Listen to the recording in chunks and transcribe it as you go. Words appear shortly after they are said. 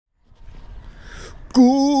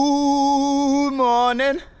Good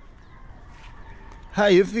morning. How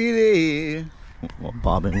you feeling? Well,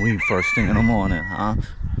 Bob and weave first thing in the morning, huh?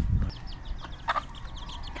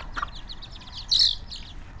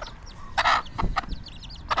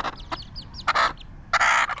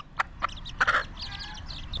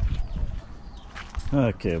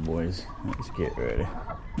 Okay, boys, let's get ready.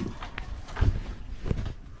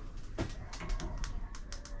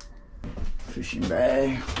 Fishing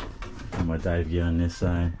bag. I'm gonna dive gear on this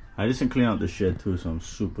side. I just clean out the shed too, so I'm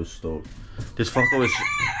super stoked. This fucker was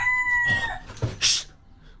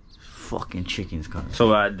fucking chickens coming.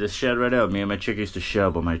 So this shed right there, me and my chick used to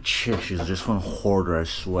share, but my chick, she's just one hoarder, I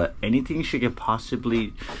swear. Anything she can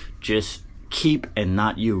possibly just keep and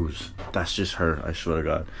not use, that's just her, I swear to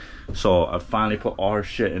God. So I finally put all her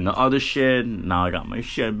shit in the other shed. Now I got my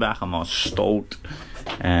shed back. I'm all stoked.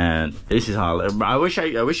 And this is how I wish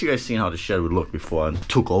you guys seen how the shed would look before I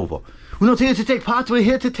took over. We're not here to take part, we're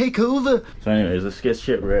here to take over. So anyways, let's get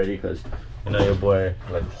shit ready, because you know your boy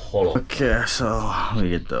like hollow. Okay, so we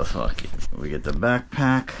get the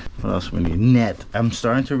backpack. What else we need? Net. I'm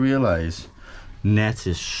starting to realize nets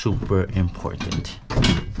is super important.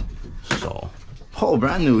 So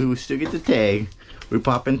brand new, we still get the tag. We're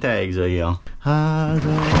popping tags right here.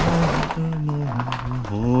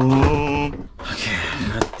 Okay,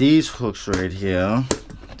 got these hooks right here.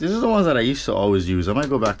 These are the ones that I used to always use. I might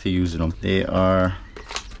go back to using them. They are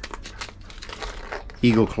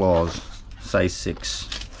Eagle Claws, size 6.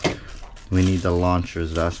 We need the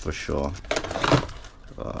launchers, that's for sure.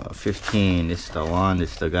 15, this is the one,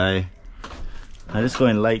 this is the guy. I just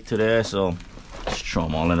going light today, so just throw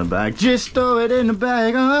them all in the bag. Just throw it in the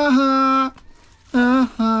bag.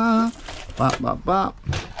 Bop, bop, bop.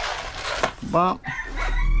 Bop.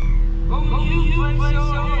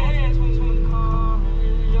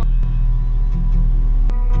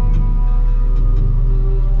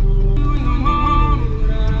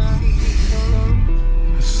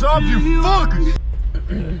 Sup You Fakaz.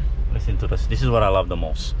 Listen to this. This is what I love the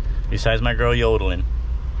most. Besides my girl yodeling.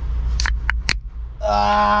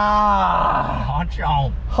 Watch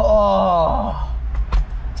out. Oh.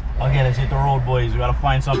 Okay, let's hit the road, boys. We gotta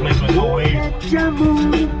find some place with no waves.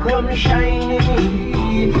 Come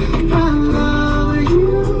shining.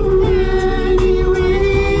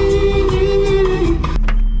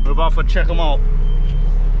 We're about to check them out.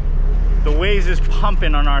 The waves is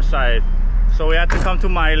pumping on our side, so we had to come to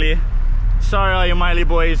Maili. Sorry, all you Maili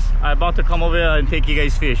boys. I'm about to come over here and take you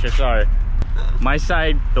guys fish. I'm sorry. My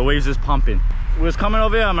side, the waves is pumping. We was coming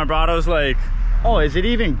over here, and my brother was like, "Oh, is it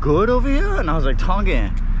even good over here?" And I was like,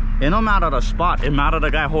 "Tongan. It don't matter the spot, it matter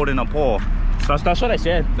the guy holding a pole." So that's what I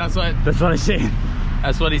said. That's what I said.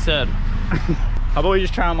 That's what he said. How about we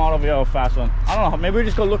just try them out over here a fast one? I don't know, maybe we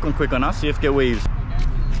just go look one quick on us, see if get waves.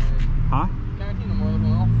 Huh?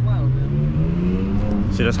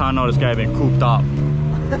 See, that's how I know this guy been cooped up.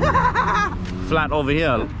 Flat over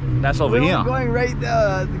here. That's over here. Going right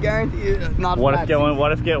there, guarantee not what flat.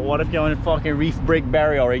 What if going fucking reef break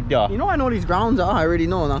barrier right there? You know I know these grounds are. I already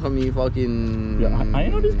know. Not gonna be fucking. Yeah, I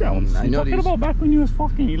know these grounds. I know talking about back when you was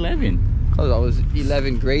fucking 11. Cause I was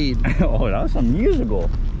 11th grade. Oh, that was some years ago.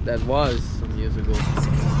 That was some years ago.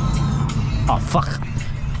 Oh fuck.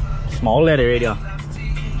 Small letter right there.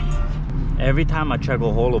 Every time I try to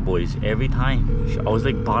go holo, boys, every time she always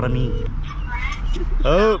like bottoming.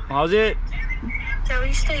 Oh, how's it? Tell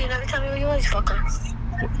me still, you never tell me where you was, fucker.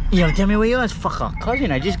 You never tell me where you was, fucker.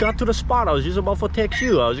 Cousin, I just got to the spot. I was just about to text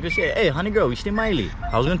you. I was gonna say, hey, honey girl, we stay Maili.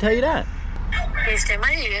 I was gonna tell you that. You stay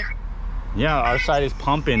Maili? Yeah, our side is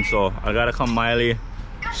pumping, so I gotta come Maili,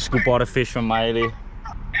 scoop all the fish from Maili.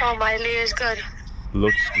 Oh, Maili is good.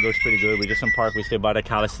 Looks pretty good. We just in park. We stay by the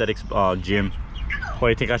calisthenics gym. What do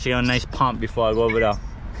you think? I should get a nice pump before I go over there.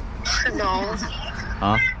 No.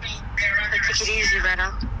 Huh? Take it easy,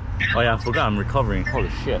 brother. Oh yeah, I forgot I'm recovering. Holy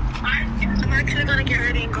shit. I'm actually gonna get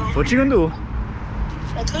ready and go. What you gonna do?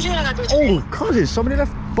 I told you what I gotta do today. Oh, cousin, somebody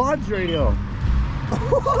left buds right here.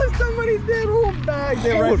 Somebody did whole bag.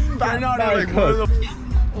 They were fat like, oh,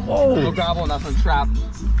 go grab one. That's a trap.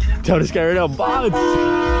 Tell this guy right now, buds.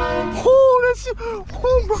 Oh, that's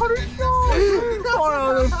brother.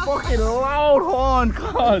 Oh, that's fucking loud horn,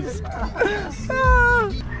 cuz.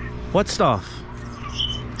 What stuff?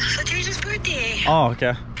 For Jesus' birthday. Oh,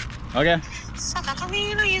 okay. Okay. Suck, how come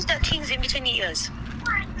you don't use that things in between the ears?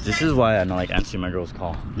 This is why I don't like answering my girl's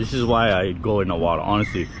call. This is why I go in the water,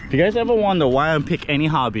 honestly. If you guys ever wonder why I pick any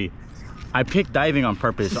hobby, I pick diving on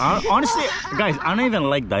purpose. Honestly, guys, I don't even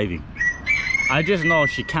like diving. I just know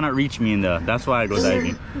she cannot reach me in there. That's why I go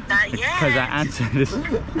diving. Not yet. Because I answer this.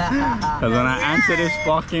 Because when I answer this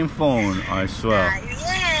fucking phone, I swear. Not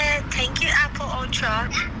yet. Thank you, Apple OG. Try.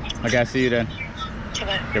 Okay, I'll see you then.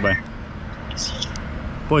 Okay, Goodbye.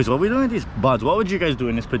 Boys, what are we doing with these buds? What would you guys do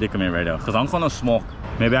in this predicament right now? Because I'm gonna smoke.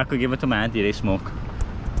 Maybe I could give it to my auntie, they smoke.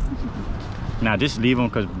 Nah, just leave them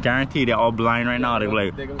because guaranteed they're all blind right now. They're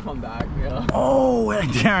like, they're gonna come back, yeah. oh, I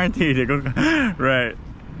guarantee they're gonna, right.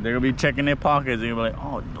 They're gonna be checking their pockets and you'll be like,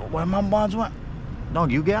 oh, where my buds went? No,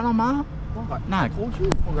 you get them, man? Nah. I told you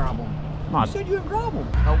to grab them. Nah. You said you would grab them.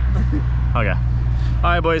 Oh. Okay.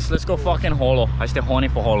 Alright, boys, let's go fucking holo. I stay horny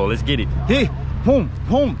for holo. Let's get it. Hey, boom,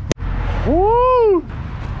 boom. Woo!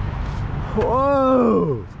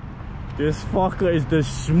 Whoa! This fucker is the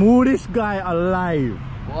smoothest guy alive.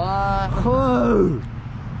 What? Whoa!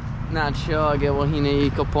 Not sure. Get what he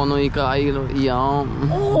need. Kapono ika ilo iam.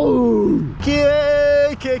 Oh!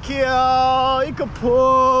 Kia,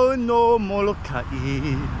 ikapono molokai.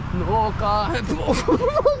 No, God.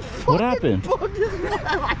 What happened?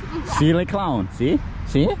 See, like clown. See?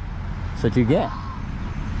 See? That's what you get.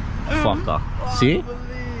 Fucker. See?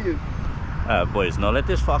 Boys, no, let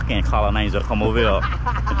this fucking colonizer come over here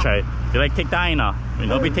and try. They like take Diana. I mean,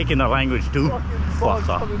 they'll be taking the language too.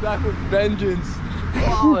 Fucker. Coming back with vengeance.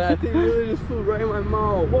 Wow, that thing really just flew right in my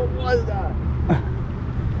mouth. What was that?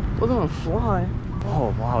 Wasn't a fly.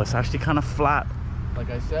 Oh wow, it's actually kind of flat. Like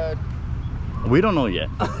I said. We don't know yet.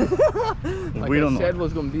 Like we don't I said know.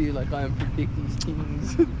 Was gonna be like I predict these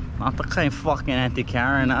things. Not the kind of fucking Auntie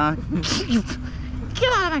Karen, huh?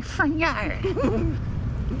 Get out of my front yard.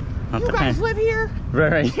 Not You the guys kind. live here?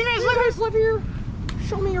 Right. You guys live here?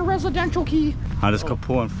 Show me your residential key. I just go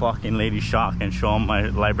pull in fucking Lady Shock and show him my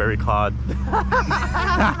library card.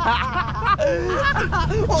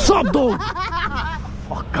 Sup, dog?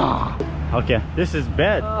 Fuck off. Okay, this is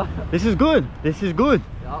bad. This is good. This is good.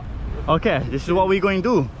 Yeah. Okay, this is what we're going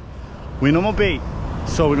to do. We know more bait.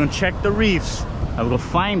 So we're going to check the reefs. And we're going to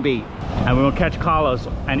find bait. And we're going to catch colors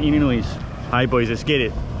and inuis. Alright boys, let's get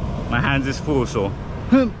it. My hands is full, so.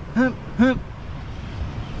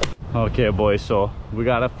 Okay boys, so we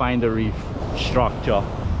gotta find the reef structure.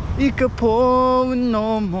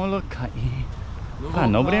 God,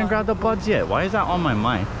 nobody done grabbed the buds yet. Why is that on my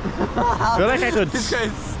mind? I feel like I could. This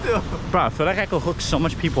guy's still. Bro, I feel like I could hook so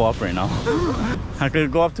much people up right now. I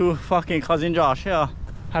could go up to fucking cousin Josh. Yeah,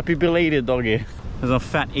 happy belated doggy. There's a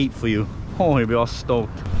fat 8 for you. Oh, he'll be all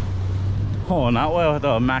stoked. Oh, not well with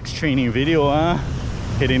the max training video, huh?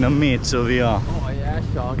 Hitting the mates over here. Oh yeah,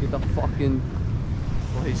 Shaw, get the fucking.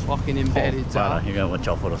 Oh, he's fucking embedded. Brother, you gotta watch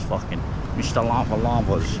out for those fucking Mr. Lava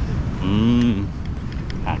Lavas.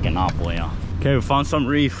 Hacking up for ya. Okay, we found some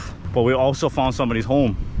reef, but we also found somebody's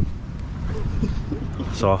home.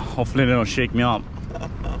 So hopefully they don't shake me up.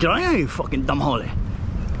 Get on here, you fucking dumb holy.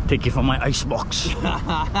 Take you from my icebox.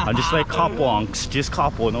 I just like copwonks, just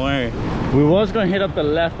couple, don't worry. We was gonna hit up the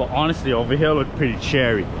left, but honestly over here looked pretty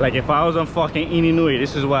cherry. Like if I was on fucking Inui,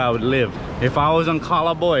 this is where I would live. If I was on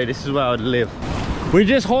Calaboy, this is where I would live. We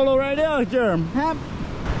just holo right there, Jerm.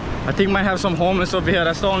 I think might have some homeless over here.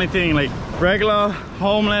 That's the only thing. Like regular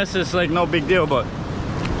homeless is like no big deal, but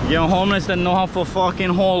you know, homeless that know how to fucking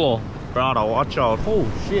holo. Brother, watch out. Oh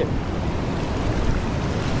shit.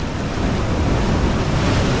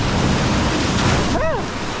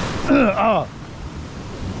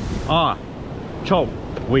 Choke,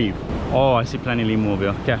 weave. Oh, I see plenty of limu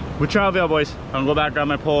over here. Okay, we try over here, boys. I'm gonna go back, grab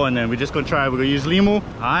my pole, and then we're just gonna try. We're gonna use limu.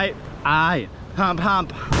 Alright. Hump,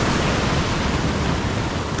 hump.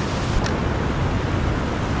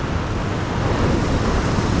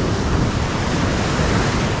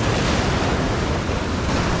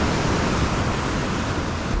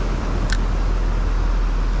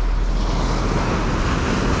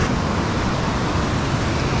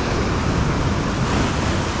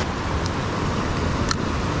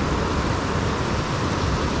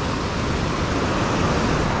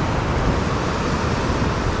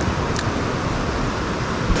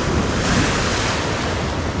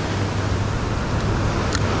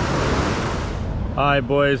 Alright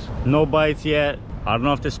boys, no bites yet. I don't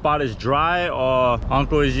know if this spot is dry or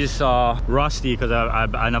Uncle is just rusty because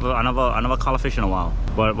I never caught a fish in a while.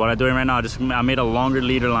 But what I'm doing right now, I made a longer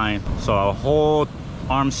leader line, so a whole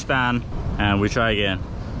arm span, and we try again.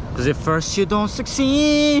 Because if first you don't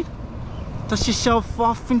succeed, dust yourself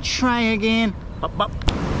off and try again. Bop, bop.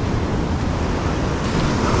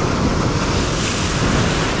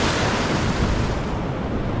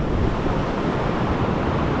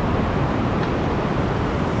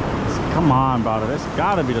 Come on, brother. This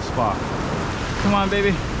gotta be the spot. Come on,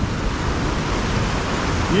 baby.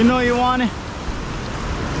 You know you want it.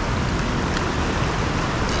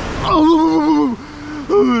 Oh,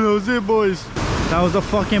 that was it, boys. That was the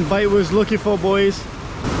fucking bite we was looking for, boys.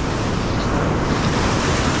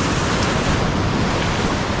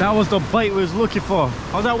 That was the bite we was looking for.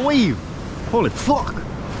 How's that wave? Holy fuck.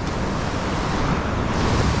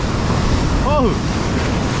 Whoa.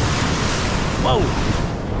 Whoa.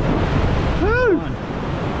 Woo.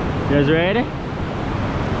 You guys ready?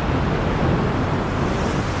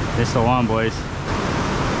 This the one, boys.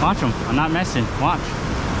 Watch them. I'm not messing. Watch.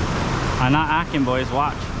 I'm not acting, boys.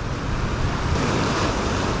 Watch.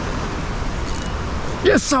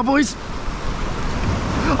 Yes, sir, boys.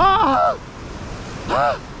 Ah!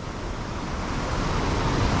 Ah!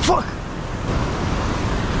 Fuck!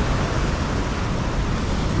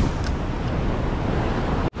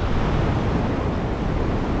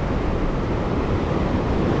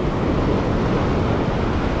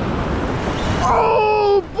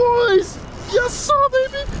 Oh, boys! Yes, sir,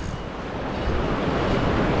 baby!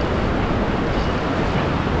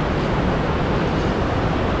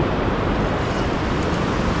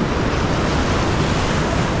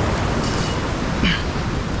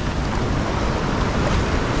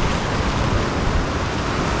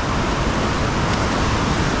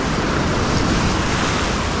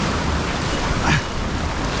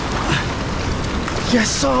 Yes,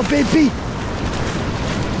 sir, baby!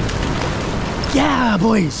 Yeah,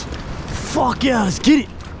 boys! Fuck yeah, let's get it!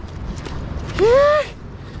 Yeah.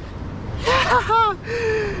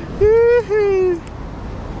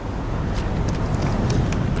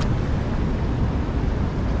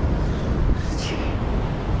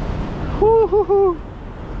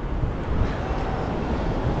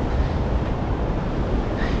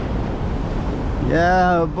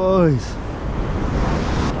 Yeah, boys!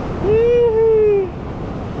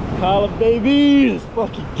 Holla, baby! Let's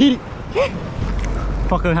fucking get it!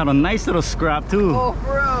 Fucking had a nice little scrap too. Oh,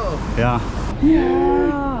 for real? Yeah.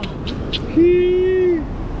 Yeah.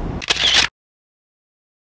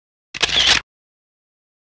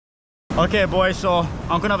 Okay, boys, so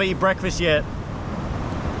I'm gonna eat breakfast yet.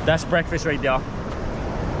 That's breakfast right there.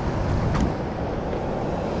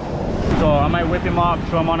 So I might whip him up,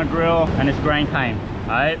 throw him on a grill, and it's grind time.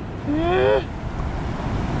 Alright?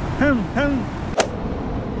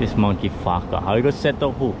 This monkey fucker. How you gonna set the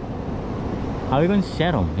hook? How you gonna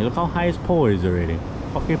set him? You look how high his pole is already.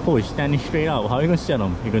 Fucking pole is standing straight out. How you gonna set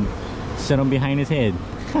him? You gonna set him behind his head.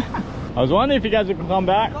 I was wondering if you guys would come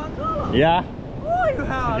back. Yeah. Oh, you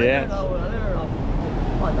have. Yeah.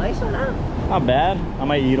 Oh, nice one, huh? Not bad. I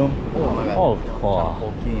might eat them. Oh my god.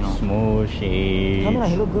 Oh, smooshy. Tell me that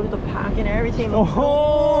he look good at the pack and everything. Oh,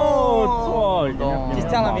 Just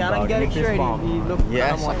tell him, I don't get it straight. He looked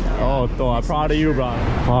yes. like that. Oh, Thor, I'm proud of you, bro.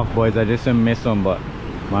 Fuck, boys, I just didn't miss him, but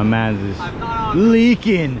my man's is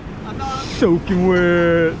leaking. Soaking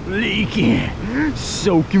wet, leaking.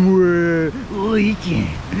 Soaking wet, leaking.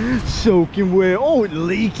 Soaking wet, oh,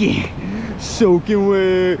 leaking. Soaking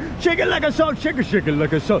wet. Shake it like a salt, shake it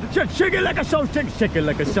like a salt. Shake it like a salt, shake it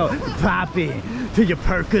like a salt. Pop it till you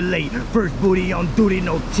percolate. First booty on duty,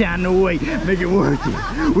 no time to wait. Make it worth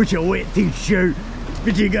it with your wet t-shirt.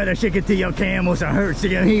 But you gotta shake it till your camels are hurt, to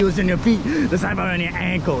your heels and your feet, the cyber on your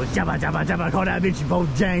ankles. Jabba, jabba, jabba, call that bitch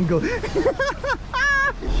Bojangle.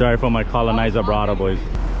 Sorry for my colonizer brother, boys.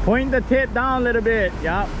 Point the tip down a little bit.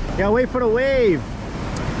 Yeah, gotta wait for the wave.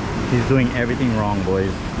 He's doing everything wrong,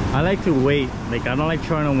 boys. I like to wait. Like, I don't like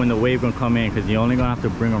trying them when the wave gonna come in, because you're only gonna have to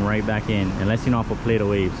bring them right back in, unless you know how to play the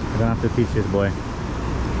waves. You're gonna have to teach this boy.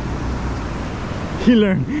 He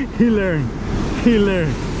learned. He learned. He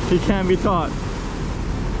learned. He can't be taught.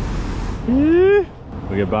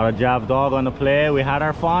 We got Bradda Jerm dog on the play. We had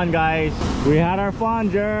our fun, guys. We had our fun,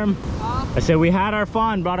 Jerm. I said we had our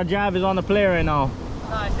fun. Bradda Jerm is on the play right now.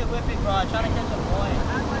 No, I said whipping, bro. I'm trying to catch a boy.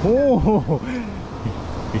 Oh,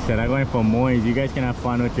 he said I'm going for mois. You guys can have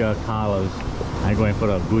fun with your collars. I'm going for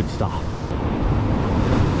the good stuff.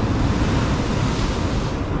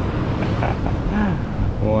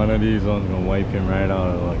 One of these ones gonna wipe him right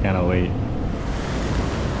out. I cannot wait.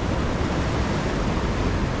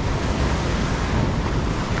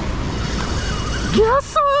 Yes,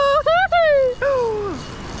 sir.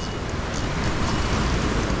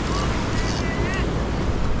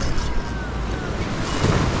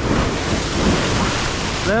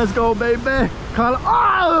 Let's go, baby. Carla.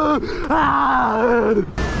 Oh! Ah!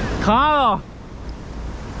 Carla.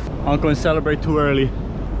 I'm going to celebrate too early.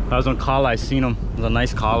 That was on Carla. I seen him. It was a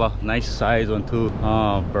nice Carla. Nice size one too.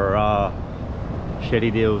 Oh, bruh.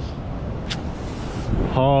 Shitty deals.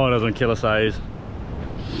 Oh, that was on killer size.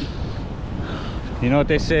 You know what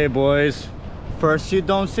they say, boys? First you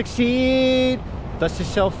don't succeed, dust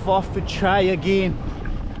yourself off to try again.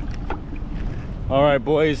 All right,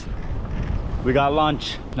 boys, we got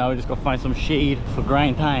lunch. Now we just go find some shade for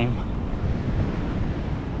grind time.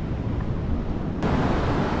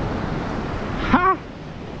 Ha!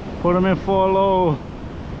 Put them in full low.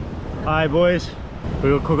 Alright, boys.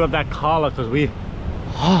 We're gonna cook up that collar because we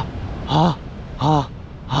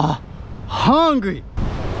hungry.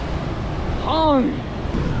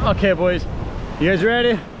 Okay, boys. You guys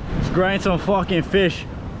ready? Let's grind some fucking fish.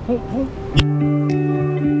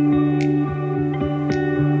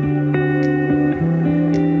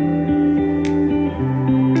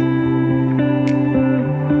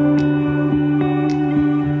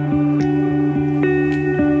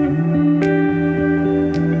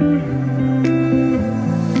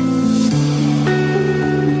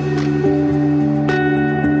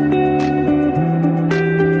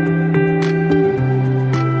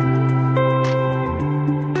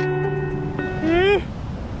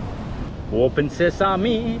 Open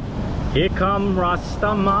sesame, here come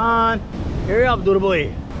Rastaman. Hurry up, doodle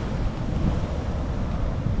boy.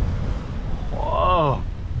 Whoa.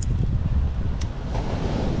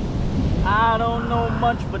 I don't know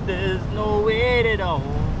much, but there's no way to know.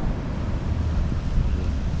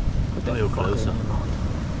 Put that a little closer.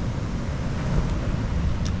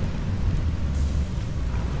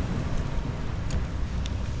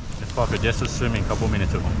 This fucker just was swimming a couple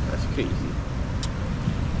minutes ago. That's crazy.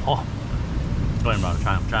 Oh. Go ahead, bro.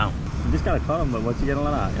 Try him. You just gotta cut him, but once you get a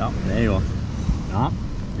lot out, yeah, there you go. Yeah,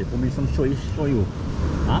 they put me some choice for you.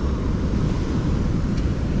 Huh?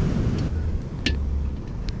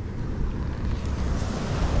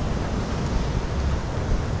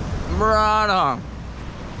 Bradda.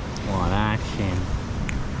 What action?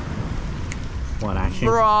 What action?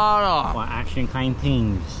 Bradda. What action kind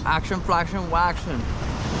things? Action, flaction, waxing.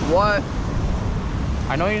 What?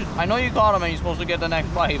 I know you got him and you're supposed to get the next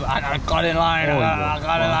bite, but I got in line. I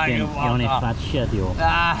got in line. You fat shit, yo.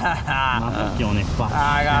 I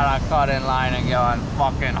gotta cut in line and go and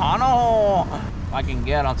fucking Hano. I can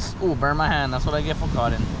get on. Ooh, burn my hand. That's what I get for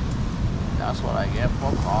cutting. That's what I get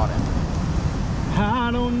for cutting.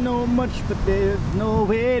 I don't know much, but there's no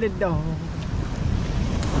way to know.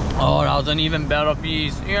 Oh, that was an even better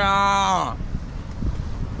piece. Yeah.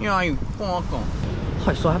 Yeah, you fucker.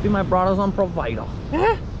 I'm so happy my brother's on provider.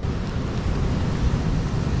 Eh?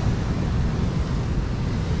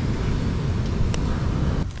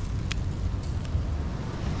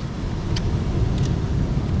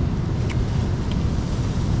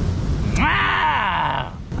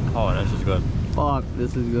 Oh, this is good. Fuck,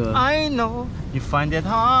 this is good. I know you find it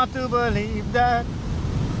hard to believe that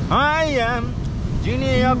I am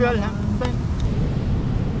genie of your lamp.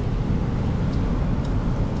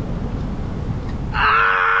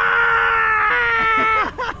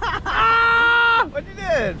 What you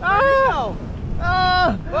did? What?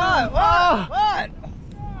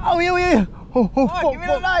 Oh, yeah. Oh, What? Give me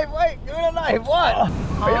the knife. Wait, give me the knife. What?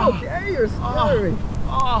 Are you okay? You're scary.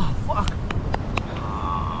 Oh, fuck.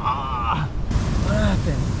 What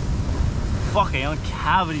happened? Fucking on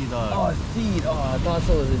cavity, dog. Oh, his teeth. Oh, I thought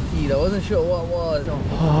so was his teeth. I wasn't sure what was.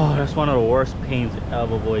 Oh, that's one of the worst pains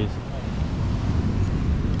ever, boys.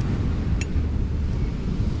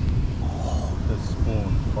 Oh, the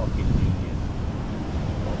spoon, fucking genius.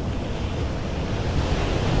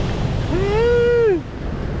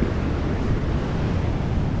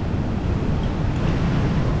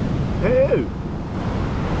 Hey.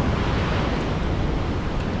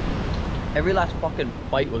 Every last fucking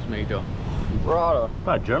bite was made, though. Bradda.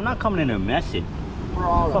 Bro, Jerm not coming in a message.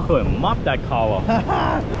 Bradda. Fucking mop that collar.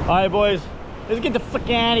 Alright, boys. Let's get the fuck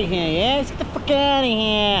out of here, yeah? Let's get the fuck out of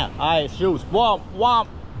here. Alright, shoes. Womp, womp.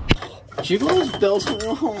 Jiggles built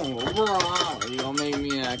home. Bradda. You gonna make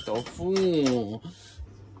me act a fool.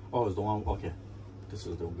 Oh, it's the one. Okay. This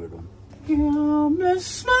is the good one.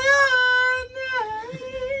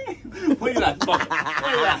 Look at that fuck. Look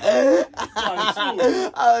at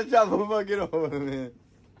that. I was trying to fuck it over, man.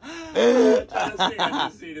 I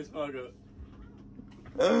didn't see this fucker.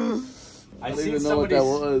 I don't even know what that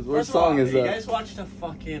was. What song is that? You guys watch the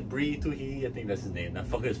fucking Breathe to He? I think that's his name. That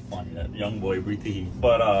fucker is funny. That young boy, Breathe to He.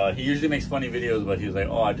 But he usually makes funny videos, but he was like,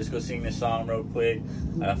 oh, I just go sing this song real quick.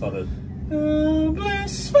 And I thought, oh,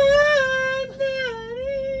 bless my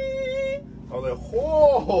daddy. I was like,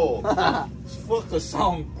 whoa. This fucker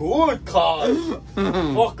sound good, cuz.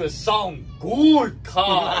 Fucker sound good, cuz.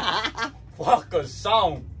 Fucker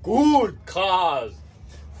sound good, cuz.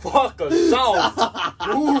 Fucker sound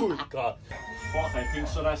good, cuz. Fuck, I think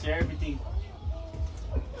so. That's everything.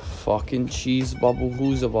 Fucking cheese bubble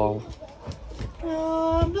who's a ball.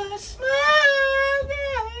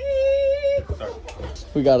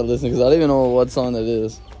 We gotta listen because I don't even know what song that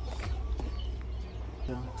is.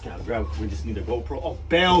 Gotta grab. We just need a GoPro. Oh,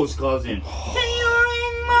 bells, cousin.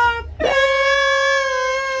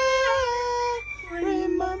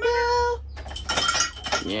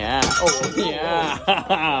 Yeah. Oh,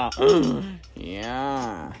 yeah.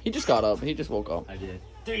 Yeah. He just got up. He just woke up. I did.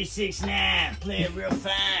 3, 6, 9. Play it real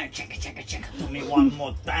fine. Check it. Do me one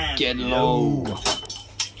more time. Get low.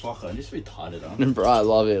 Fuck, I'm just retarded, huh? Bro, I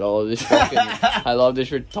love it. All of this fucking... I love this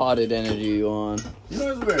retarded energy you on. You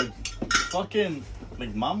know what's weird? Fucking...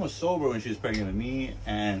 Like, mom was sober when she was pregnant with me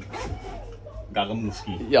and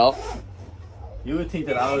Gagamuski. Yup. You would think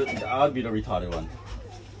that I would be the retarded one.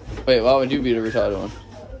 Wait, why would you be the retarded one?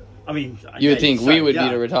 I mean... You would think we would be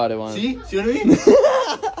the retarded one. See what I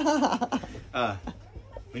mean?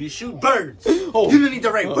 When you shoot birds, you don't need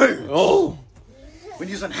the right birds. Oh. When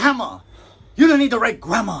you use a hammer, you don't need the right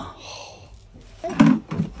grammar.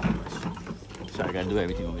 Sorry, I gotta do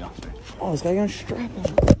everything over here. Oh, this guy got a strap on.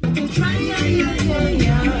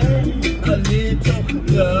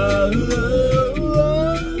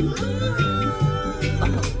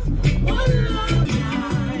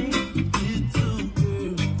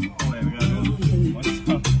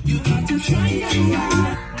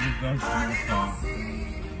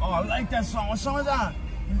 Oh, I like that song. What song is that?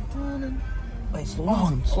 Wait, slow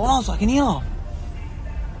down so I can hear.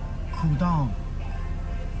 Cool down.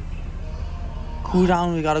 Cool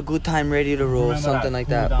down, we got a good time ready to roll. Remember something that. like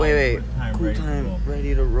Cool that. down, Wait. good time, Cool ready to time, roll.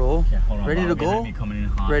 ready to roll. Okay, hold on, ready to go?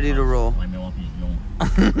 Hot, ready to roll.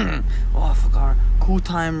 Oh, I forgot. Cool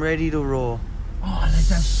time, ready to roll. Oh, I like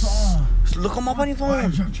that song. Look him up on your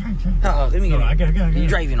phone. Try. Oh, let me get it. I got it. You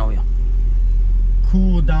driving over here.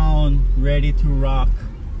 Cool down, ready to rock.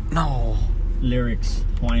 No. Lyrics,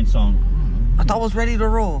 Hawaiian song. I thought it was ready to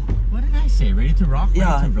roll. What did I say? Ready to rock?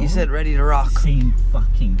 Yeah, ready to roll? you said ready to rock. Same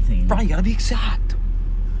fucking thing. Bro, you gotta be exact.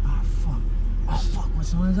 Oh fuck, what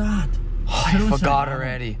song is that? Oh, I forgot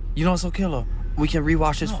already. You know what's so killer? We can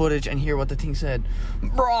rewatch this footage and hear what the thing said.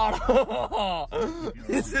 Bro,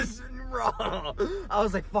 this is bro. I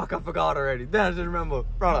was like, fuck, I forgot already. Then I just remember.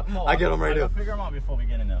 Bro, I get them right here. I'll figure them out before we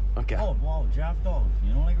get in there. Okay. Oh, wow, Jav Dog.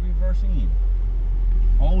 You don't like reversing?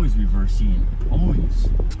 Always reversing. Always.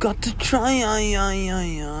 Got to try,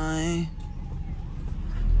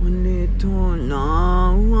 when it turn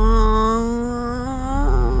on.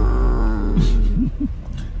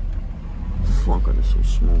 Fuck, it is so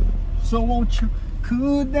small. So won't you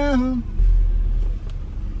cool down?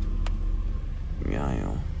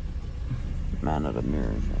 Yeah. Man of the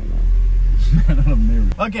mirrors right Man of the mirror.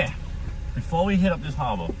 Okay. Before we hit up this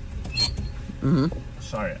harbor.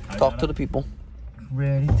 Sorry. Talk to the people.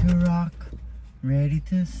 Ready to rock. Ready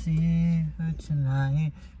to see what you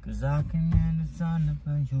like. Cause I can end the sun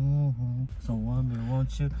for you. So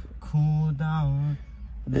won't you cool down?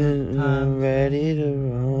 I'm ready to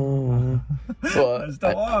roll. That's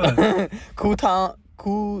the one. Cool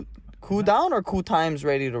down or cool times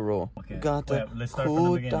ready to roll? Okay. Got to let's start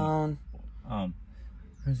cool from the down.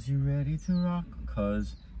 Cause you ready to rock.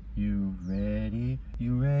 Cause you ready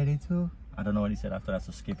to. I don't know what he said after that,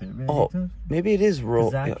 so skip it. Ready to. Maybe it is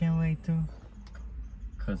roll. Cause I can't wait to.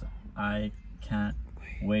 Cause I can't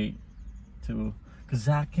wait to. Cause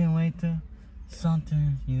I can't wait to.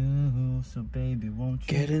 Something you. So baby, won't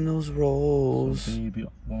you? Get in those rolls. So baby,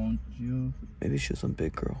 won't you? Maybe she's some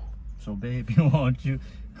big girl. So baby, won't you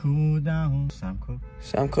cool down? Sam Cooke.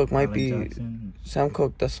 Sam Cooke might be. Jackson. Sam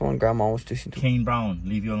Cooke, that's the one Grandma was listening to. Kane Brown,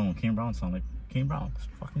 leave you alone. Kane Brown sound like Kane Brown. It's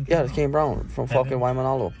fucking. Yeah, it's Kane Brown from fucking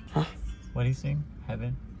Waianae. Huh? What do you sing?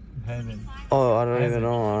 Heaven. Oh, I don't even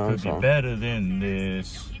know. Could be better than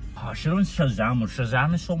this. Oh, should have been Shazam.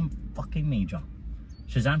 Shazam is so fucking major.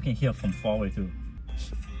 Shazam can hear from far away too.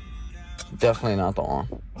 Definitely not the one.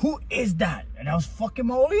 Who is that? And that was fucking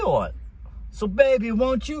Maili or what? So baby,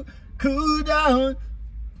 won't you cool down?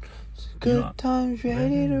 Good times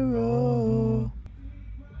ready to roll.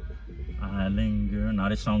 I linger. Now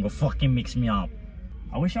this song will fucking mix me up.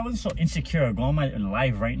 I wish I wasn't so insecure. Go on my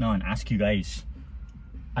live right now and ask you guys.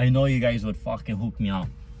 I know you guys would fucking hook me up.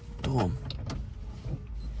 Damn.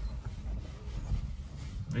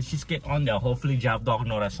 Let's just get on there. Hopefully Jav Dog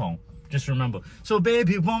know that song. Just remember. So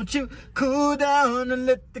baby, won't you cool down and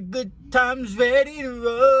let the good times ready to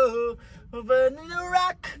roll. Ready to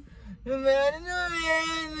rock. Ready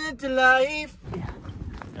to into life.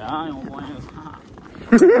 Yeah, I don't want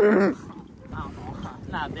to.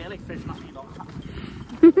 Nah, they like fish, not me,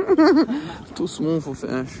 Too smooth for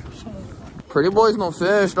fish. Pretty boys no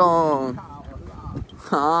fish, dog.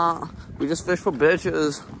 We just fish for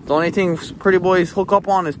bitches. The only thing pretty boys hook up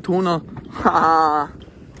on is tuna.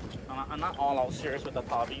 I'm not all out serious with the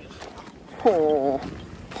hobbies.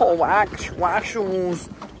 Whack shoes,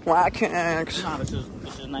 whack hacks. Nah, this is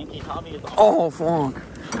Nike hobby. Oh fuck.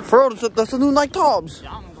 For real, that's the new Nike Tobs.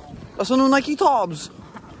 That's the new Nike Tobs.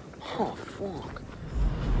 Oh fuck.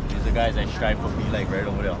 Music the guys I strive for be like right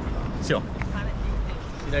over there. See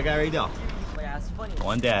that guy right there?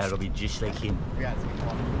 One day it'll be just like him.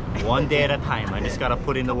 One day at a time. I just gotta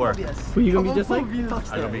put in the work. Who you gonna be just like? I'm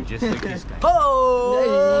gonna be just like this guy.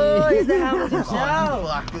 Oh! He's the Hamilton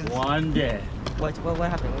show! One day. What happened? What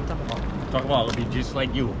are you talking about? Talk about it'll be just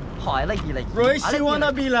like you. Oh, I like you like Royce, you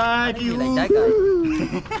wanna be like you? like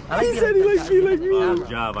that guy. He said he likes me like me. Good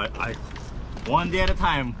job. I one day at a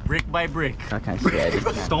time, brick by brick. I can't scared.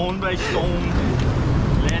 Stone by stone.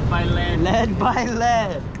 Lead by lead. Lead by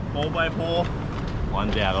lead. Pole by pole. One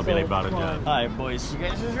day I'll be like Bradda Jerm. Alright boys, you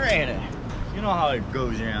guys is ready. You know how it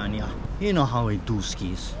goes around here. You know how we do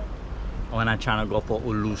skis. When I'm trying to go for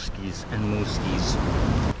Uluskis and Mooskies.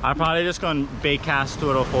 I'm probably just gonna baitcast to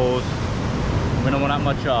the holes. We don't want that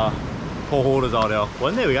much pole holders out there.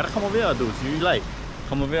 One day we gotta come over here, dudes. You like,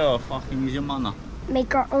 come over here, fucking use your mana.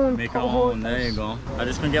 Make our own. Make our own, there you go. I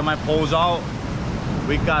just gonna get my poles out.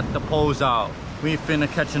 We got the poles out. We finna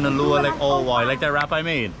catching the lure like, oh wow, like that rap I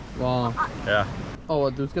made. Wow. Yeah. Oh,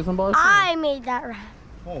 what dudes get some balls? I made that rap.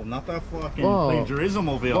 Oh, not that fucking plagiarism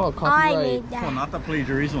over here. Oh, I made that. Oh, not the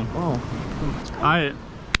plagiarism. Oh. Alright,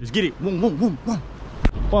 let's get it. Boom, boom, boom, boom.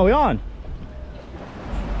 What are we on?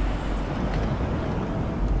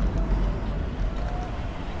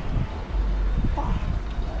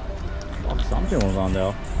 Fuck, something was on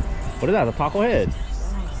there. What is that, a taco head?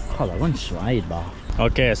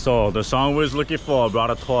 Okay, so the song we was looking for,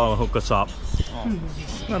 Bradda Jerm hook us up.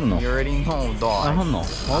 I don't know. You already know, dog. I don't know.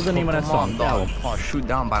 What's the name of that song? Dog. Oh, shoot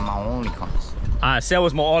down by my only cons. I said it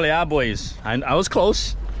was my all yeah boys. I was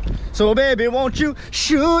close. So baby, won't you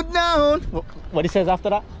shoot down? What he says after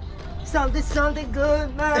that? Something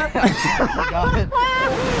good, man. Got it.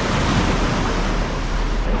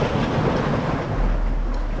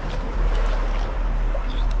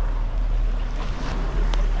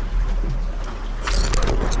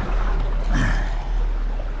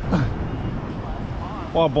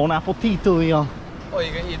 Oh, bon appetito, yeah. Oh,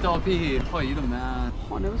 you gonna eat all pea? Oh, you the man.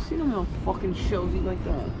 Oh, I never seen him on fucking shows eat like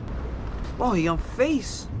that. Oh, he on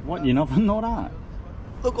face. What? You never know that?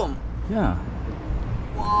 Look him. Yeah.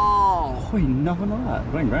 Wow. Oh, you never know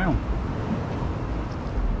that. Going ground.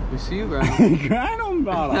 We see you, grind. Grind on,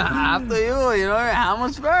 brother. After you know, how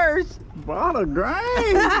much first? Brother,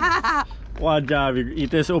 grind. What job? You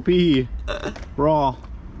eat this OP raw.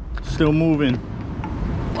 Still moving.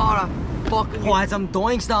 What a fucking. Why some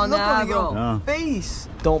doinks down there, bro? Yeah. Face.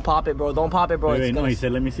 Don't pop it, bro. Don't pop it, bro. Wait, no, he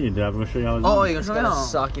said, let me see. I'm gonna show you how it's Oh, done. you're It's gonna gonna show me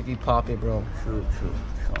suck if you pop it, bro. True.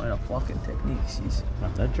 Showing a fucking technique, sis.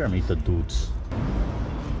 That Jerm eat the dudes.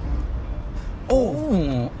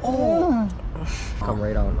 Oh. Come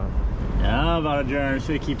right on, man. Yeah, Bradda Jerm,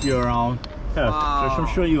 should keep you around. Yeah, Wow. I'm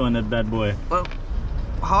sure you on that bad boy. But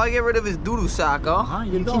how I get rid of his doodoo sack, huh? Huh?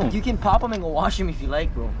 You don't. You can pop them and go wash them if you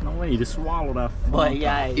like, bro. No way, you just swallow that. But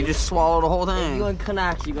yeah, You just swallow the whole if thing. you in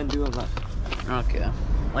Canucks, you gonna do it, but Okay.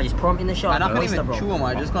 I just pour them in the shot. I'm not gonna oyster, even bro. chew them.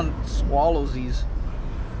 I just gonna swallow these.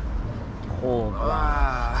 Oh, bro.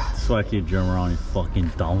 That's why I keep Jerm around, you fucking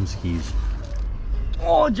down skis.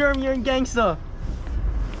 Oh, Jerm, you're a gangster.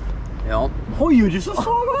 Yep. Oh, you just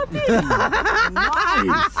swallow that thing.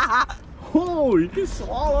 Nice. Oh, you can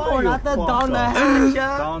swallow. Oh, you not the down the fucker. hatch,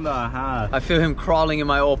 yeah. Down the hatch. I feel him crawling in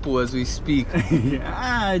my oppo as we speak.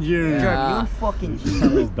 Yeah, Jerm. Jerm, Yeah. you fucking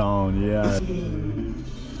It's down, yeah.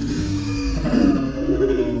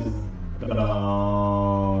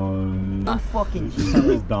 Down. you fucking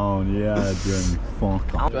It's down, yeah, Jerm.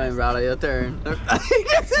 Fuck. Go ahead, Bradda, your turn. Dog,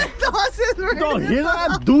 he doesn't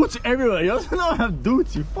have dudes everywhere. He doesn't have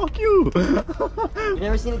dudes. You fuck you. You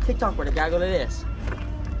never seen a TikTok where the guy go to this?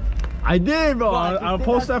 I did, bro. Bro, I'll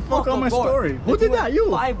post that fuck on my story. Who did that? You?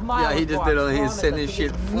 5 miles. Yeah, he just bro. did I it. He's promise, sending I think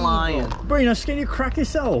shit it's me, bro. flying. Bro, you're not scared you crack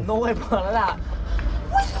yourself. No way, bro. Look at that.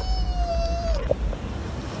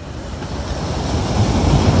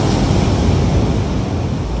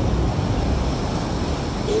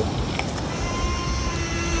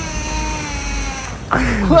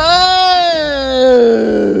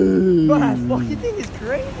 Bro, that fucking thing is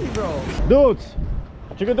crazy, bro. Dudes,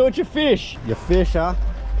 what you gonna do with your fish? Your fish, huh?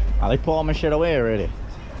 I like put all my shit away already.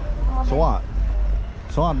 So what?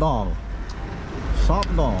 So what, dog? Stop,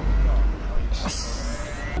 dog.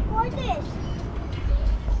 Record this.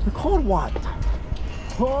 Record what?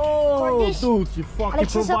 Oh, this. dudes, you fucking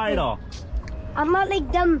Alexis, provider. I'm not like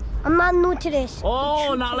them. I'm not new to this.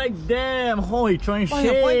 Oh, not like them. Oh, he trying Oh,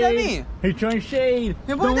 shade. you point at me. He trying shade.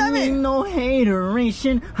 You point Don't at me. need no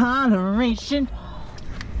hateration, holleration.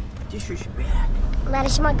 Disrespect. Man,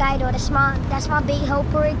 that's my guy though. That's my big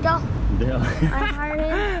helper right though. I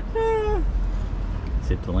hired him.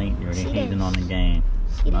 Sit the link, you're already See hating this? on the game.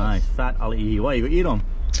 See Nice, fat, I'll eat. What, you gonna eat them?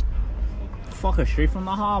 motherfucker, straight from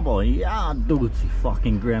the harbor. Yeah, dude, you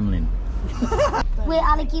fucking gremlin. Wait,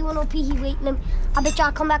 Aleki will no pee, he waiting him. I bet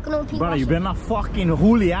y'all come back with no pee. Brother, you better not fucking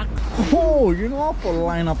hooliac. Oh, you know how to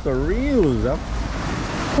line up the reels. Huh?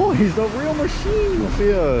 Oh, he's the real machine.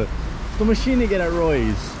 Yeah. The machine to get at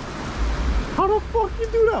Roy's. How the fuck you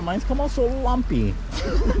do that? Mine's come out so lumpy.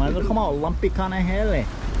 Mine's will come out lumpy kind of hell.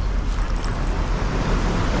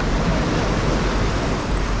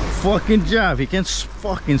 Fucking job. He can't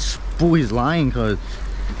fucking spoo his line because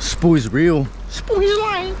spoo is real. Spoo his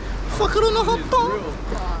line. Fuck it on the hot dog.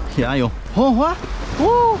 Yeah, yo. Oh, what?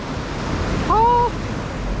 Oh. Oh.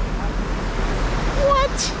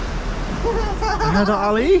 What? I had the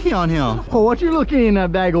Ali on here. Oh, what you looking in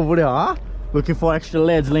that bag over there, huh? Looking for extra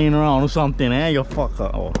leads laying around or something, eh? You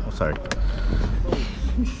fucker. Oh, sorry.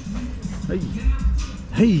 Hey.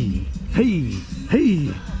 Hey. Hey.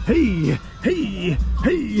 Hey. Hey. Hey.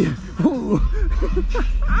 Hey.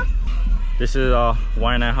 This is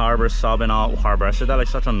Waianae Harbor, subbing out harbor. I said that like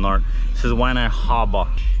such a nerd. This is Waianae Harbor.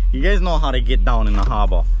 You guys know how to get down in the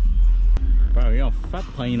harbor. Bro, we got a fat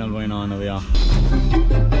plane going on over here.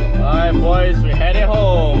 Alright boys, we headed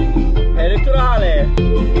home. Headed to the Halle.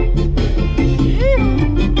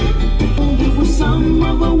 It was some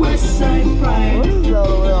of a West Side pride. What is that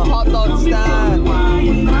over there? Hot dog stand.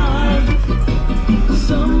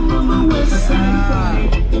 Some of a West Side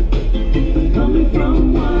pride. Coming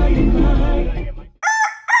from Waianae.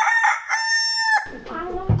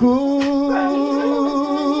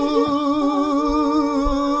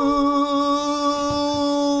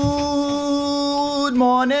 Good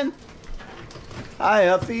morning. How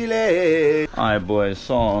you feeling? Alright boys,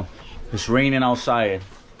 so it's raining outside.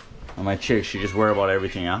 And my chick, she just worried about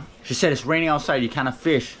everything, huh? She said it's raining outside, you cannot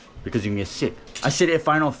fish because you can get sick. I said if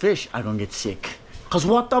I don't fish, I gonna get sick. Cause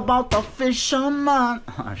what about the fisherman?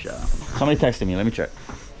 Oh, shut up. Somebody texted me, let me check.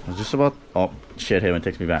 I was just about, oh, shithead went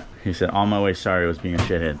text me back. He said, on my way, sorry, I was being a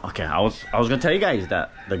shithead. Okay, I was gonna tell you guys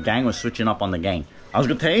that the gang was switching up on the gang. I was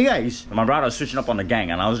gonna tell you guys my brother was switching up on the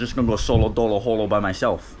gang and I was just gonna go solo dolo holo by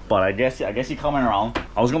myself. But I guess he coming around.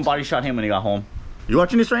 I was gonna body shot him when he got home. You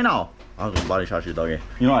watching this right now? I was gonna body shot you, doggy.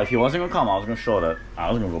 You know, if he wasn't gonna come, I was gonna show that I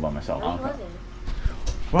was gonna go by myself. No, he wasn't.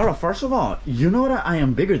 Brother, first of all, you know that I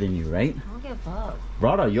am bigger than you, right? I don't give a fuck.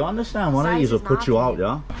 Brother, you understand one of these will put you out,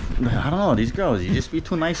 yeah? I don't know, these girls, you just be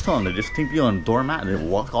too nice to them. They just think you're a doormat and they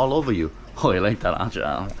walk all over you. Oh, you like that, aren't you?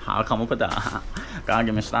 How come up with that? God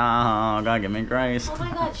give me style, God give me grace. Oh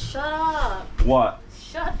my god, shut up. What?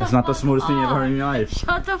 Shut the fuck up. It's not the smoothest thing you ever heard in your life.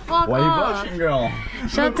 Shut the fuck up. Why are you blushing, girl?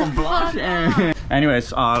 Shut the fuck up.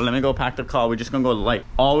 Anyways, let me go pack the car. We're just gonna go light.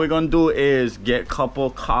 All we're gonna do is get a couple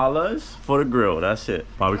collars for the grill. That's it.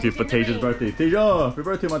 Barbecue for Taja's birthday. Taja, happy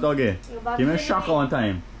birthday, my doggy. Give me a shaka one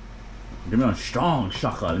time. Give me a strong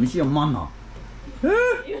shaka. Let me see your mana.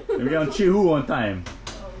 Let me get on Chihu one time.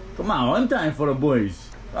 Come on, one time for the boys.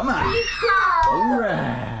 Come on.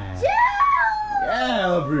 Alright. Yeah,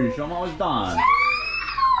 Aubrey. I'm almost done.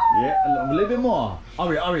 Yeah, a little bit more.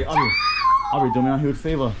 Aubrey, do me a huge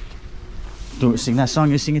favor. Sing that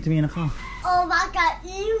song. You sing it to me in the car. Oh my god,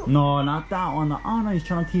 you. No, not that one. The honor he's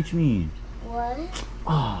trying to teach me. What?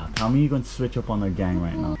 Ah, tell me you're going to switch up on the gang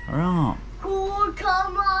right now. Alright. Cool,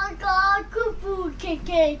 come on, God, kupu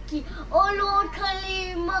kekeki, olo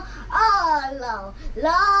kalima, ala,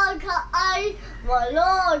 la ka ai,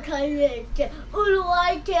 malo kaleke,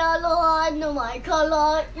 uluai ke aloha no mai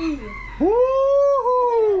kalai.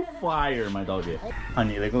 Woo! Fire, my doggy.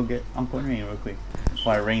 Honey, let's go get Uncle Rain real quick.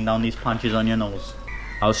 Before I rain down these punches on your nose.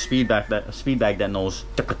 I'll speed bag that nose.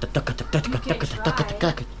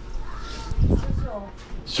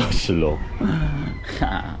 So slow.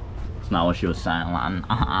 It's not what she was saying, man.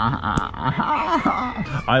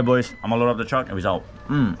 Alright, boys, I'm gonna load up the truck and we're out.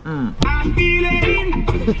 I'm feeling,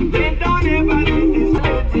 then don't ever let this.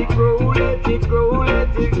 Let it grow, let it grow,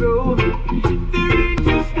 let it grow. There ain't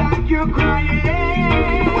just like you're crying.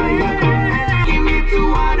 Give me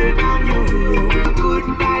 2 water down your road. A good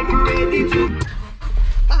night ready to.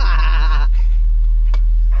 That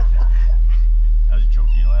was a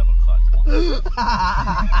joke, you know, I have a cut.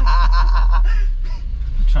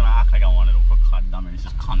 I'm trying to act like I wanted to for cut, dumb, and it's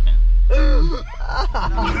just content.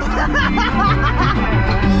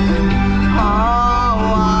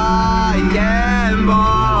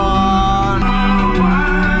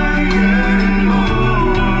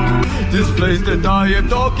 This place that I am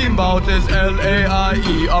talking about is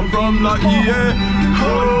LAIE. I'm from La IE.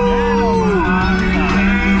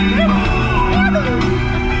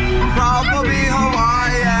 Proud to be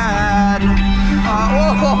Hawaiian.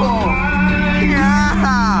 Yeah.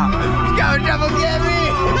 You'll never get me.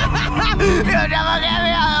 You'll never get me.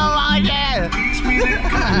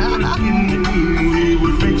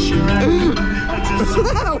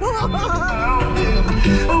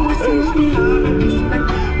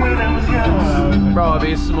 Bro,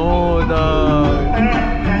 be smooth,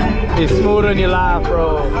 be smooth when you laugh,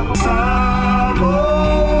 bro.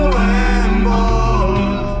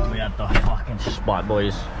 We at the fucking spot,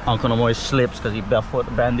 boys. Uncle Namoy slips because he barefoot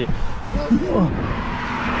bandit.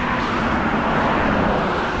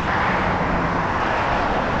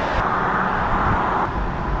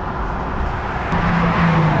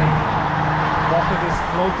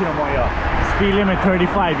 Floating on my speed limit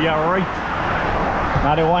 35, yeah, right.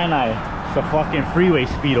 Not in Waianae. It's a fucking freeway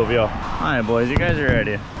speed over here. Alright, boys, you guys are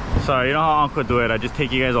ready. So, you know how Uncle do it? I just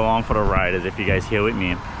take you guys along for the ride as if you guys here with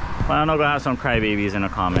me. But I'm not gonna have some crybabies in the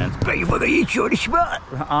comments. But you fucking eat your spot.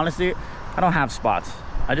 Honestly, I don't have spots.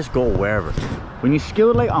 I just go wherever. When you're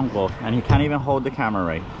skilled like Uncle and you can't even hold the camera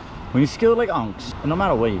right, when you're skilled like Unks, no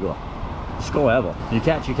matter where you go, just go wherever. You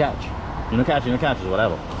catch, you catch. You no catch, is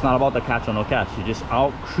whatever. It's not about the catch or no catch. You're just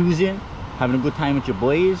out cruising, having a good time with your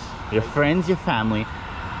boys, your friends, your family.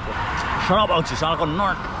 Shut up, Unks, you sound like a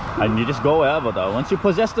narc. And you just go wherever though. Once you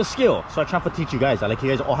possess the skill, so I try to teach you guys. I like you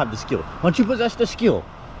guys all have the skill. Once you possess the skill,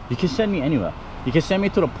 you can send me anywhere. You can send me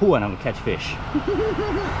to the pool and I'm gonna catch fish.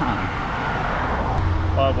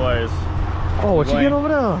 Alright, boys. Oh, what you get over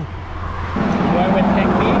there? Going with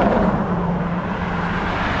technique.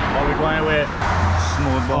 Or we're going with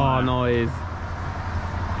smooth ball. Oh, noise.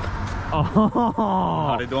 Oh,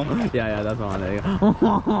 how they doing? Yeah, that's all. There you go.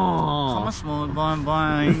 I'm a smooth boy,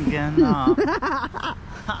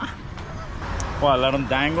 What, let them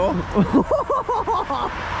dangle?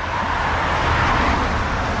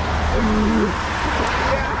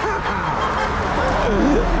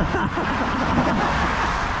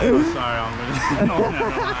 Oh, sorry, I'm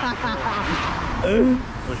gonna.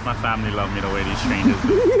 Wish my family loved me the way these strangers do.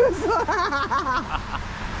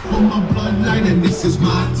 From my bloodline, and this is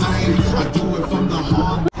my time. I do it from the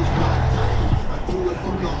heart. I do it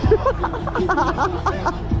from the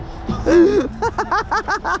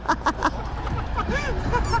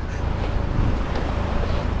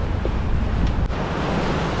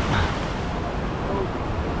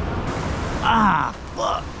Ah,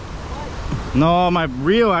 fuck. No, my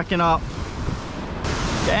reel acting up.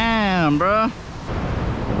 Damn, bro.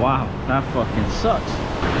 Wow, that fucking sucks.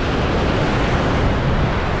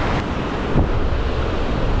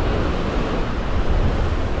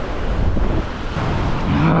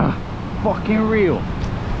 Fucking real.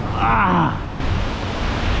 Ah,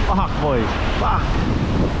 fuck, boys, fuck.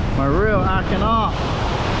 My reel acting up.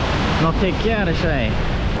 No take care to say.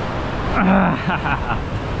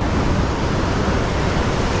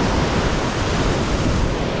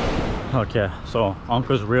 Okay, so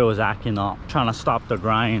Uncle's reel is acting up, trying to stop the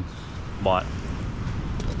grind, but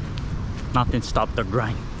nothing stopped the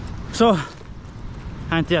grind. So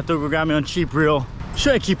Auntie had to go grab me on cheap reel.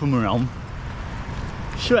 Should I keep him around?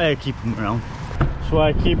 Should I keep him around? Should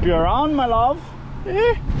I keep you around, my love?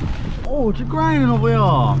 Eh? Oh, what you grinding over here?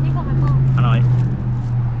 I know.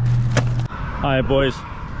 Alright, boys.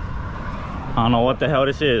 I don't know what the hell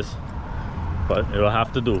this is, but it'll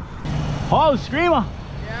have to do. Oh, screamer!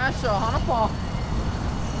 Yeah, sure, hahbah.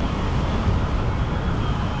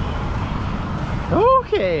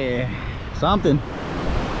 Okay, something.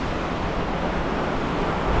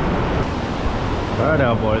 Right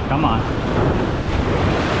out, boys, come on.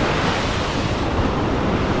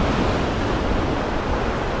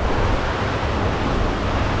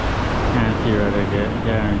 Can't see right again,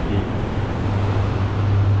 guaranteed.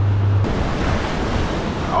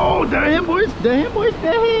 Oh, there him, boys, there him, boys,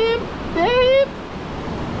 there him, there him.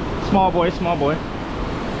 Small boy, small boy.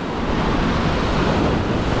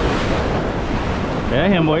 There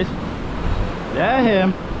him, boys. There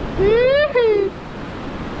him.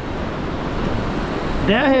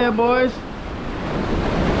 There him, boys.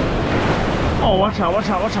 Oh, watch out, watch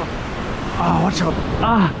out, watch out. Oh, watch out.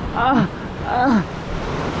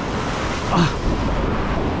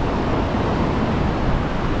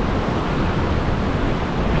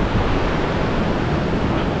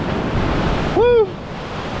 Woo!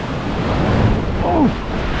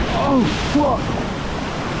 Oh, fuck.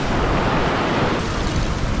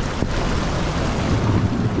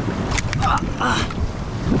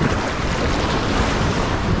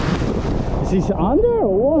 Is he on there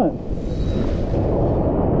or what?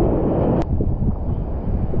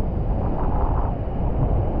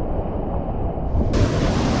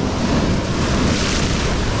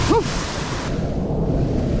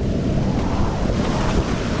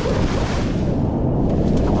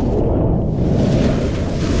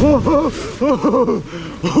 Oh,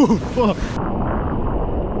 fuck.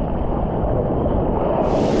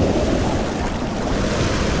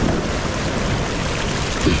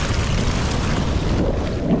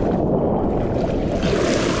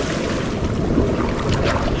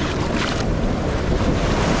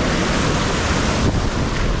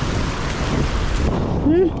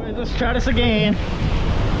 Let's try this again.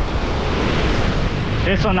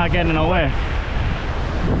 This one not getting away.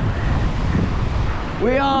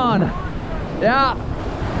 We on. Yeah.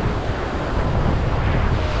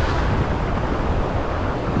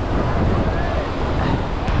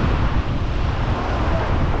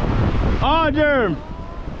 On, Jerm.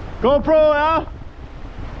 GoPro, yeah?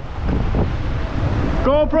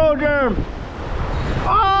 GoPro, Jerm.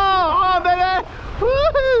 Oh, baby.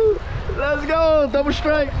 Woohoo. Let's go. Double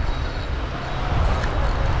strike.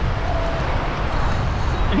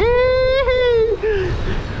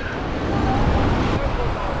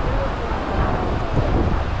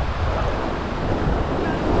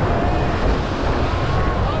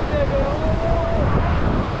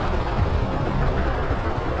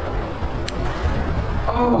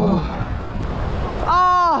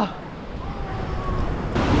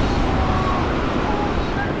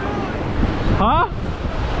 Huh?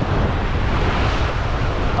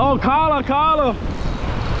 Oh, Carla.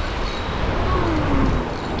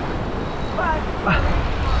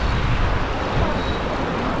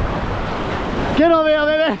 Get over here,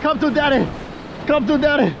 baby. Come to daddy. Come to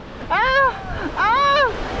daddy. Ah!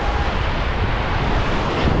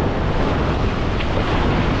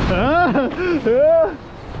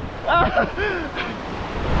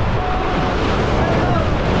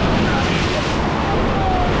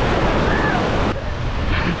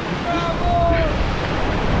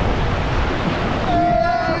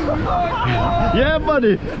 Yeah,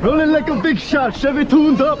 buddy, rolling like a big shot, Chevy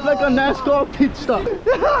tuned up like a NASCAR pit stop.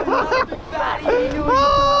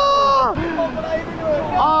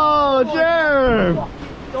 Oh, Jerm!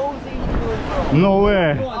 No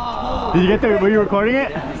way. Did you get there? Were you recording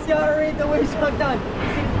it? The way it's done.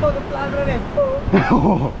 See the plan on it.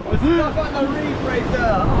 It's stuck on the reef right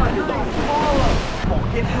there. Oh, you think smaller.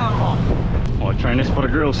 Fucking hell. Oh, trying this for the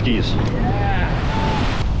girl skis.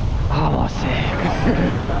 Oh,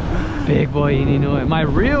 sick. Big boy, you know it. My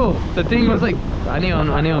reel, the thing was like, I need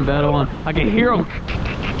on better one. I can hear him.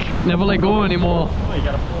 Never let go anymore. Oh, you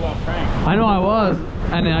gotta pull off crank. I know I was.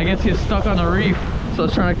 And then I guess he's stuck on the reef. So I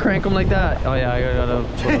was trying to crank him like that. Oh yeah, I gotta.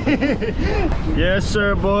 Yes,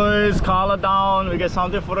 sir, boys. Collar down. We get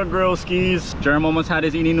something for the girl skis. Jerm almost had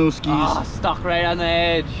his Ini new skis. Oh, stuck right on the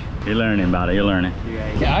edge. You're learning about it. You're learning.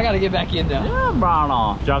 Yeah, I gotta get back in there. Yeah,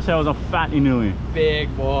 bro. Job said it was a Fat Nenue.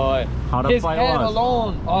 Big boy. How the His fight head was?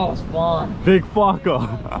 alone. Oh, it's fun. Big fucker.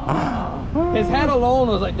 His head alone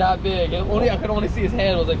was like that big. I could only see his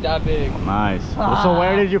head was like that big. Nice. So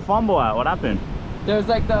where did you fumble at? What happened? There's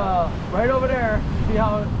like right over there. See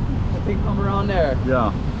how the thing come around there?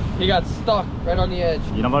 Yeah. He got stuck right on the edge.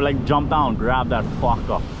 You never like jump down, grab that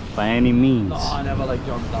fucker by any means. No, I never like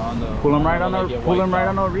jumped down though. Pull him right on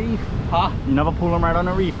the reef. Huh? You never pull him right on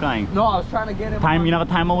the reef, kind. No, I was trying to get him. You never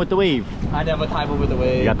time him with the wave. I never time him with the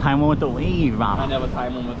wave. You got time him with the wave, man. I never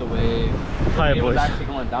time him with the wave. Hi, It was boys. actually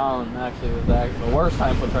going down. Actually, it was the worst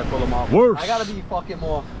time for trying to pull him off. Worse. I gotta be fucking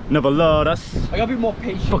more. Never loved us. I gotta be more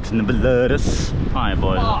patient. Fucks never loved us. Alright,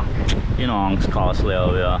 boys. Fuck. You know, I'm costly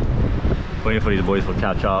over here. Waiting for these boys to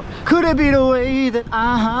catch up. Could it be the way that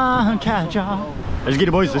I catch up? Let's get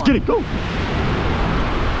it, boys. Let's get it. Go.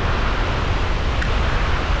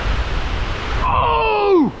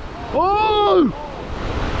 Oh! Oh!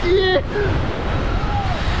 Yeah!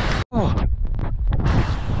 Oh.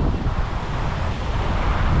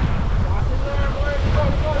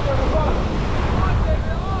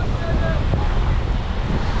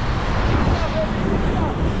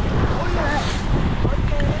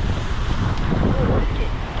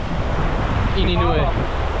 Ini Nue.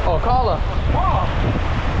 Oh, Carla.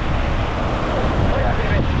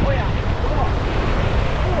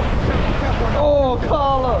 Oh,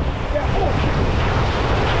 Carla.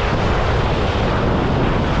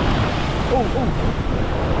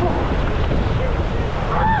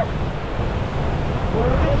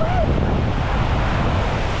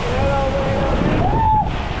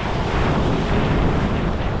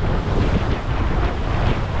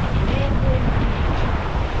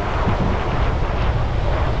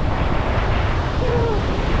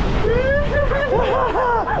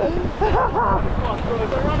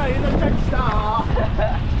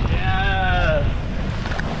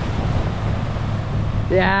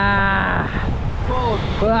 Yeah. Cold.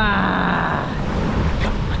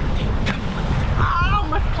 Ow,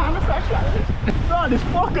 my camera flashlight. Bro, this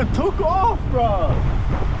fucker took off, bro.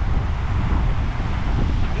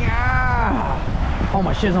 Yeah. Oh,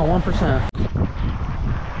 my shit's on 1%.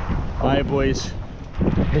 Alright, boys.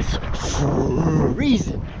 It's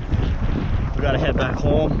freezing. We gotta head back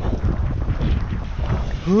home.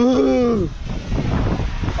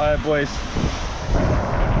 Alright, boys.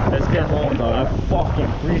 Let's get home, dog.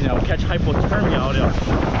 fucking freezing. I'll catch hypothermia out there.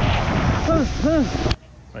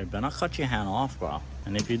 Right, better not cut your hand off, bro.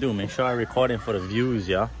 And if you do, make sure I record it for the views,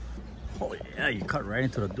 yeah? Oh yeah, you cut right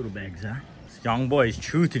into the doodle bags, huh? This young boy is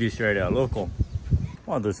true to this right there, local.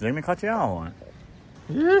 What, dude, let me cut you out, what?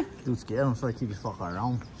 Yeah. Dude, scared him, so I keep his fuck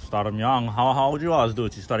around. Start him young. How old you was,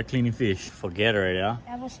 dude? You started cleaning fish. Forget it, right, yeah?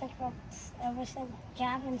 Ever since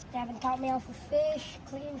Gavin taught me how to fish,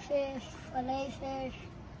 clean fish, fillet fish.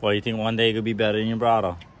 Well, you think one day you could be better than your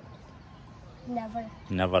brother? Never.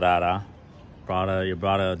 Never that, huh? Your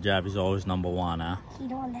brother Jav is always number one, huh? He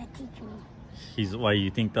the one that teach me. He's why you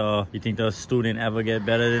think the student ever get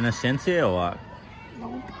better than a sensei or what?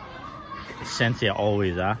 Nope. Sensei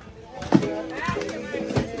always, huh?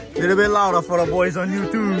 Little bit louder for the boys on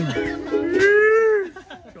YouTube.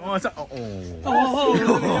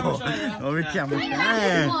 Oh, we can't.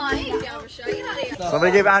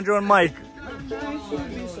 Somebody give Andrew and Mike.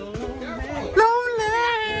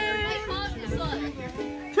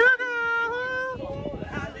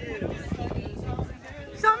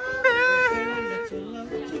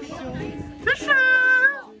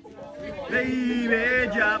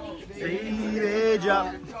 Baby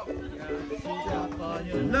drop,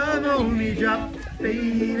 love only drop,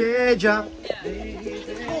 baby drop,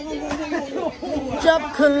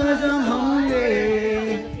 drop 'cause I'm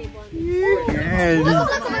hungry. Yeah.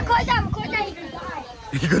 Look, record that,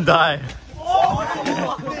 he could die.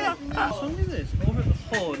 Show me this. Over the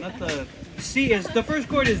hole, not the C. Is the first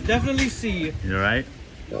chord is definitely C. You're right.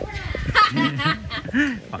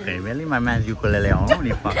 Okay, really, my man's ukulele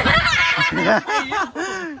only fuck.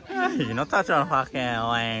 You not touch on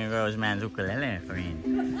fucking girl's man's ukulele, friend.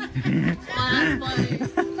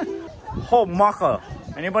 Oh, Maka.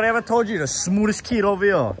 Anybody ever told you the smoothest kid over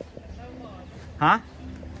here? Huh?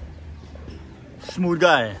 Smooth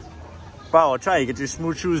guy. Bro, try to get your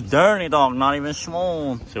smooth shoes dirty, dog. Not even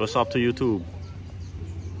smooth. Say what's up to YouTube.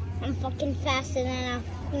 I'm fucking faster than a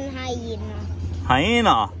fucking hyena.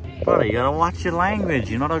 Hyena? Brother, you gotta watch your language.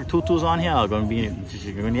 You know the tutus on here are gonna be,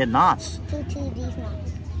 you're gonna get knots. Tutu these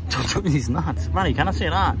nuts. Tutu these nuts. Brother, you cannot say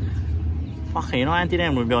that. Fuck, you know, Auntie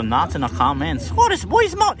them will go nuts in the comments. Oh, this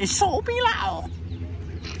boy's mouth is so open loud.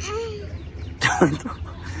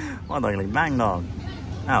 What, dog, like bang dog.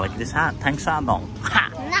 Ah, like this hat, tank shot dog.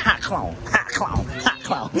 Ha clown, ha clown, ha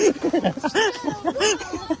clown.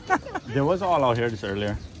 There was all out here this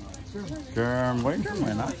earlier. Germ, wait, Germ,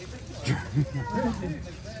 why not?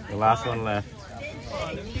 The last one left.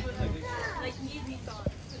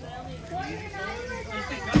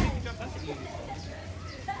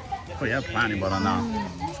 Oh yeah, plenty butter now.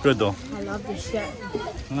 It's good though. I love this shit.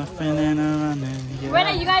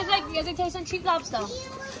 Bradda, you guys like taste some cheap lobster?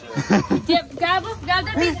 grab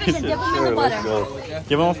that big fish and dip them in the butter.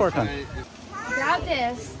 Give him a fork, huh? Grab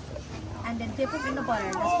this and then dip them in the butter.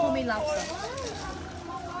 That's homemade lobster.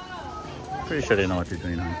 Pretty sure they know what you're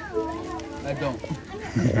doing, huh? I don't.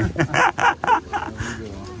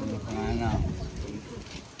 I know.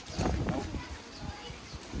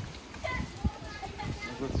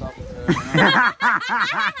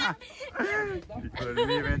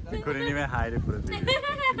 You couldn't even hide it for the video. You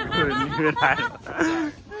couldn't even hide it.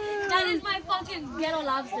 That is my fucking ghetto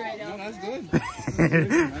lobster right now. No, that's good.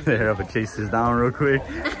 There, I'm gonna chase this down real quick.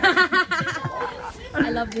 I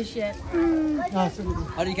love this shit.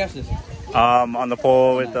 How do you catch this? On the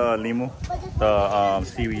pole with the limu, the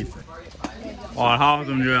seaweed. Oh, how's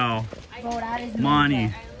them, Joe? Bro, that is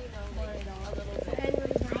Money.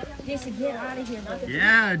 Jason, get out of here, bro.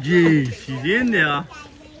 Yeah, G, she's in there.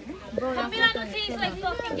 Bro, that tastes like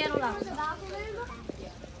fucking ghetto lobster.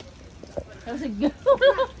 That was a good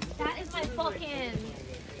That is my fucking...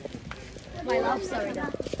 my lobster right now.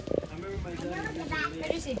 Where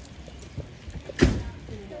do you see?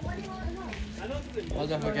 How's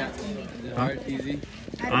that for cat? Is it hard, easy?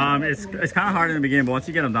 It's kind of hard in the beginning, but once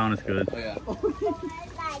you get them down, it's good. Oh yeah.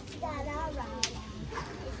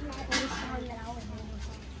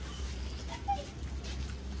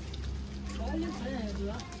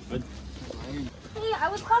 Good. Hey, I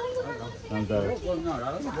was calling you. Sounds better.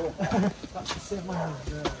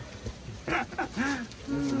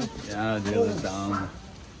 Yeah, deal it down.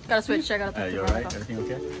 Gotta switch, I gotta put You alright? Everything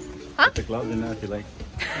okay? Huh? Put the gloves in there if you like.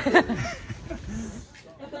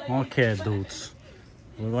 Okay, dudes.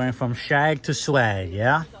 We're going from shag to swag,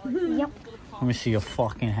 yeah? Yep. Let me see your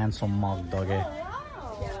fucking handsome mug, doggy.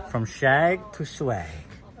 From shag to swag.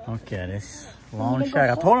 Okay, this long shag.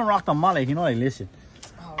 I told him rock the mullet, you know they listen.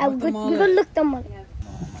 We're gonna look them up.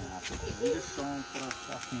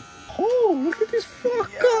 Oh, look at this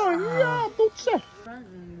fucker! Yeah, dudes.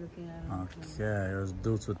 Okay, there's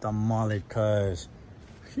dudes with the mullet, cuz.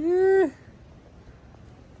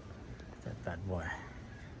 boy.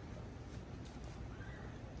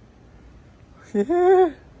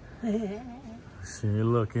 She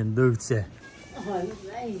looking duty. Oh,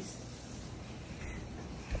 nice.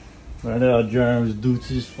 Bradda Jerm's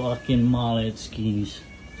duty's fucking mullet skis.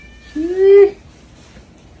 You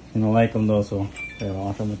don't like them though, so they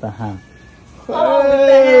wash them with the hand. Oh,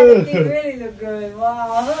 man, they really look good.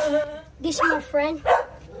 Wow. This is my friend.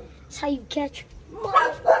 That's how you catch.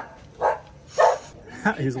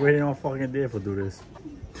 He's waiting on fucking day for do this.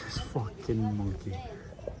 This fucking monkey.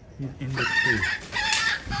 He's in the tree.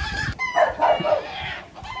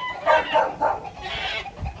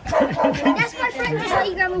 That's my friend. That's how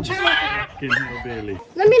you grab a chicken. Barely.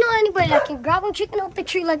 Let me know anybody that can grab a chicken off the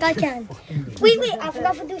tree like I can. Wait, I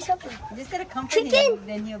forgot to do something. Just gotta comfort Chicken. him,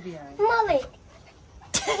 then he'll be alright. Mullet.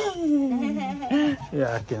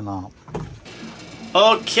 Yeah, I cannot.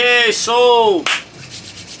 Okay, so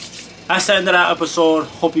that's the end of that episode.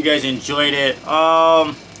 Hope you guys enjoyed it.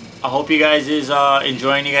 I hope you guys is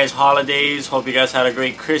enjoying you guys' holidays. Hope you guys had a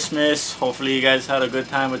great Christmas. Hopefully you guys had a good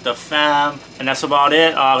time with the fam. And that's about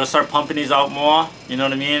it. Let's start pumping these out more. You know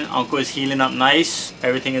what I mean? Uncle is healing up nice.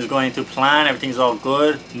 Everything is going to plan. Everything's all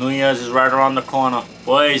good. New Year's is right around the corner.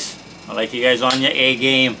 Boys, I like you guys on your A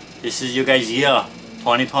game. This is you guys' year.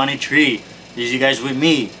 2023. This is you guys with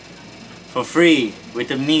me. For free. With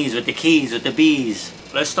the knees, with the keys, with the bees.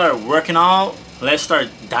 Let's start working out. Let's start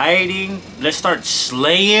dieting. Let's start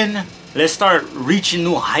slaying. Let's start reaching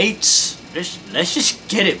new heights. Let's just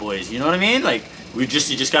get it, boys. You know what I mean? Like you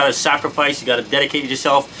just gotta sacrifice. You gotta dedicate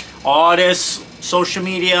yourself. All this social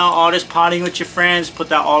media, all this partying with your friends, put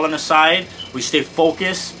that all on the side. We stay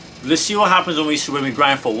focused. Let's see what happens when we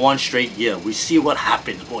grind for one straight year. We see what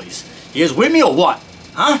happens, boys. You guys with me or what?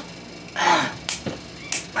 Huh?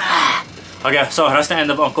 Okay, so that's the end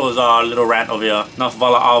of Uncle's little rant over here. Enough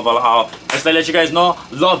vala. Let's let you guys know.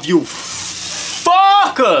 Love you fuckers.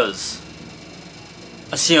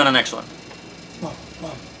 I'll see you on the next one.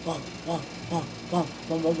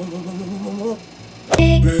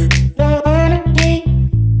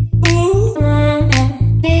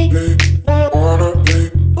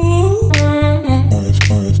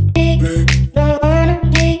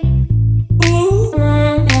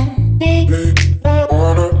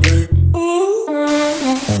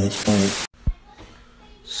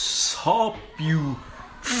 Sup you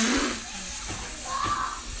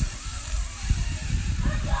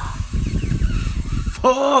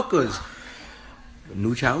Fakaz.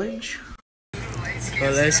 New challenge?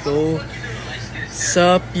 Well, let's go.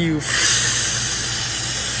 Sup you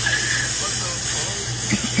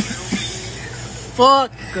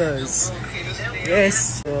Fakaz.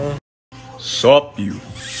 Yes. Sup you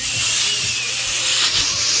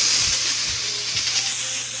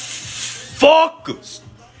Fakaz.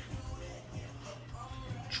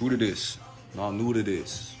 True to this, not new to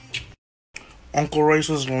this. Uncle Race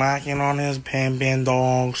was lacking on his pan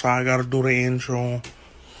dog, so I gotta do the intro.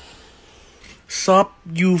 Sup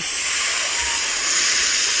you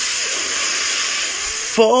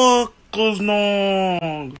fuckers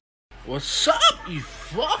dog. What's up, you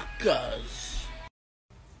fuckers?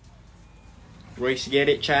 Race get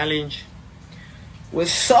it challenge.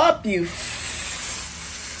 What's up, you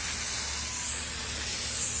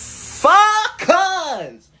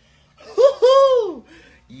Fakaz! Woohoo!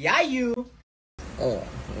 Yeah, you. Oh,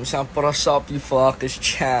 we sound for a Sup You Fakaz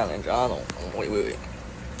challenge. I don't know. Wait.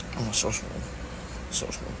 Oh, so smooth.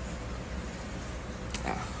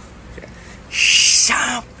 Okay.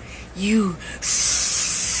 Sup You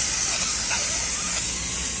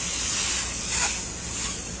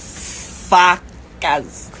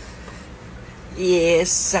Fakaz.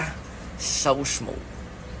 Yes, so smooth.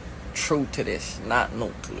 True to this, not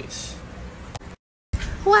new to this.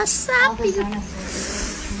 What's up, you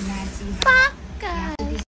Fakaz?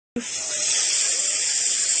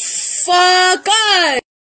 Fakaz!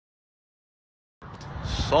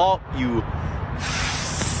 Sup you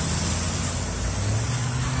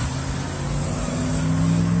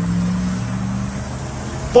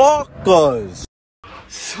Fakaz.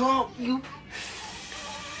 Sup you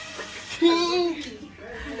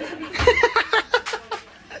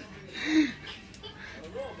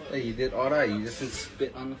Hey, you did alright. You just didn't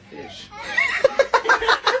spit on the fish.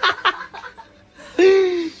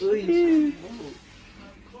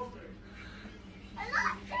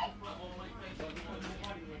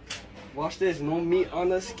 Watch this, no meat on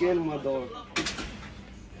the skin, my dog.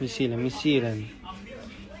 Let me see then.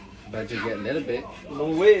 Bet you get a little bit. No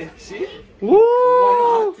way, see?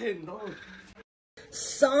 Woo!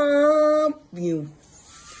 Sup you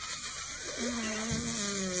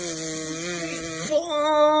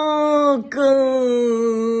Fakaz.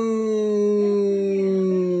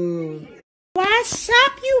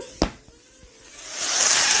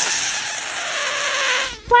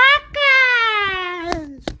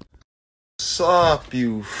 Sup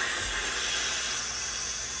you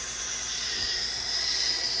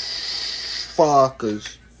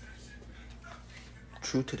Fakaz.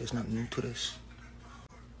 True to this, not new to this.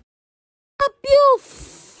 Sup You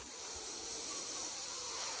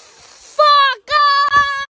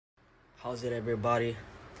Fakaz. How's it, everybody?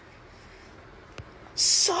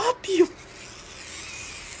 Sup you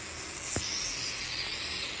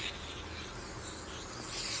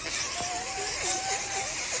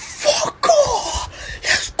Fakaz.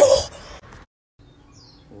 Let's go.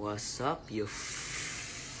 What's up, you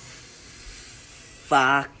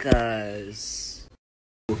Fakaz?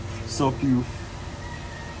 Sup you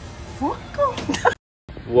Fakaz.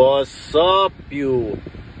 What's up, you?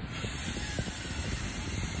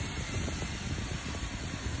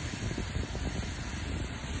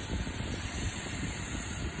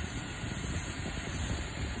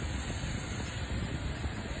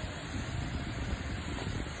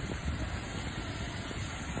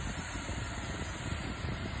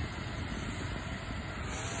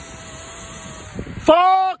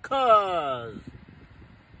 Fakaz!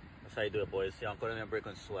 That's how you do it, boys. See, Uncle not even break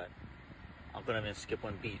on sweat. Uncle not even skip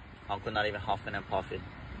one beat. Uncle not even huffing and puffing.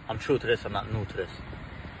 I'm true to this, I'm not new to this.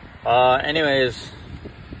 Anyways,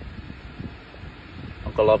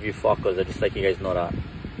 Uncle love you fuckers. I just like you guys know that.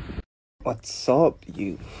 What's up,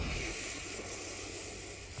 you?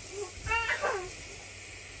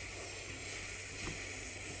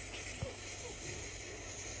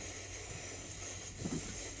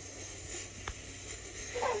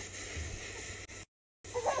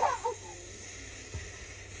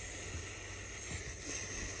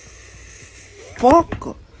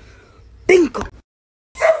 Fuck. Bingo.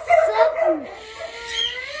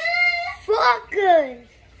 Fuckers.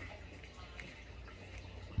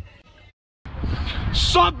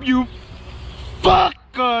 Sup you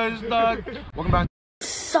fuckers, dog. Welcome back.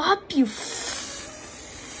 Sup You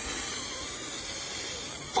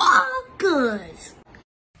Fakaz.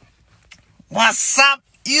 What's up,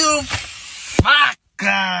 you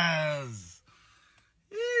fuckers?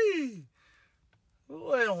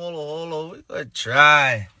 Wait, hold on. We gonna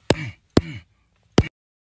try.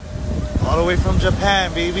 All the way from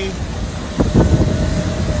Japan, baby.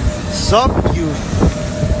 Sup, you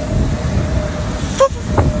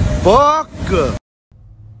fucker.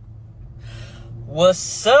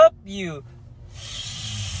 What's up, you?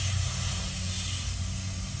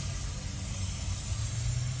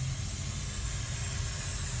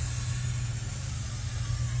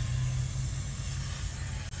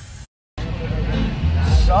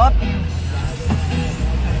 Sup you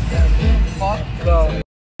Fakaz.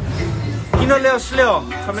 Kine Leo Sleo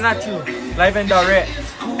coming at you live and direct.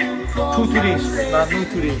 True to this, not new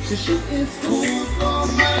to this.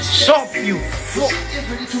 Sup you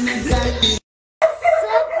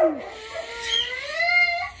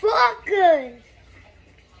Fuckers.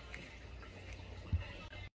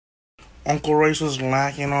 Uncle Race was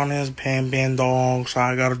lacking on his pumpin dog, so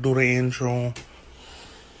I gotta do the intro.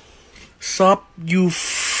 Sup, you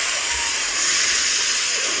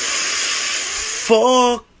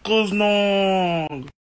fuckers, no.